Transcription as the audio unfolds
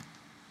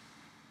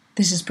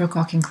This is Brooke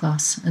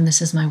Auchincloss, and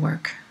this is my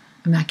work,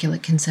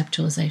 Immaculate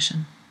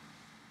Conceptualization.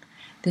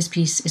 This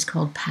piece is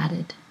called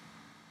Padded.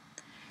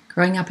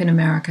 Growing up in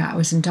America, I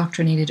was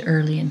indoctrinated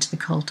early into the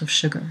cult of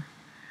sugar.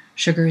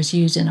 Sugar is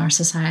used in our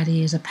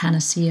society as a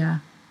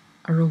panacea,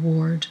 a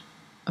reward,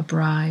 a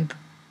bribe,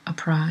 a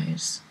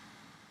prize.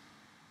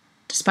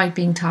 Despite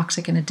being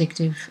toxic and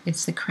addictive,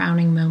 it's the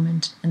crowning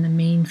moment and the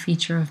main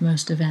feature of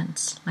most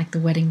events, like the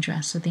wedding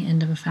dress at the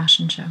end of a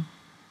fashion show.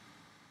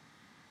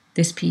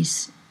 This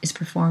piece is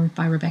performed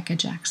by Rebecca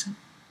Jackson.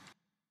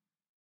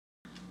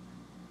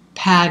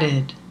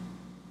 Padded.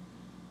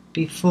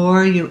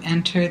 Before you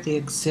enter the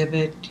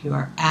exhibit, you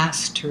are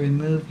asked to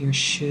remove your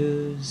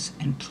shoes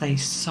and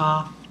place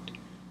soft,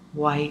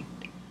 white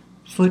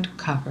foot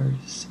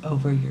covers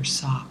over your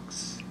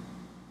socks.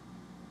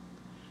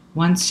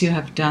 Once you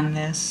have done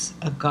this,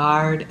 a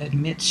guard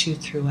admits you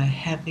through a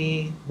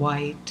heavy,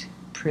 white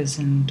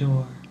prison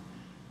door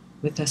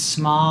with a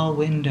small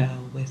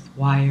window with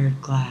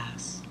wired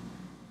glass.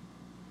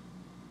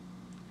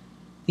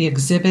 The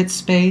exhibit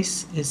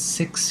space is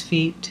 6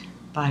 feet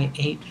by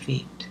 8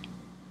 feet.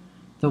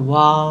 The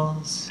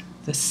walls,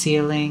 the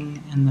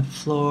ceiling, and the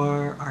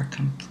floor are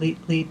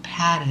completely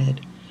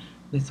padded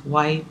with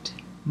white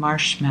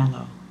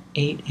marshmallow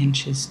 8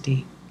 inches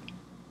deep.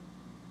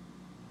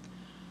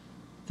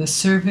 The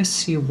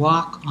surface you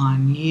walk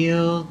on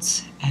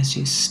yields as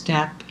you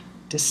step,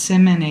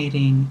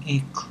 disseminating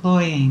a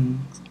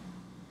cloying,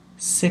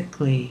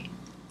 sickly,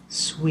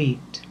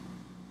 sweet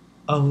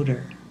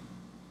odor.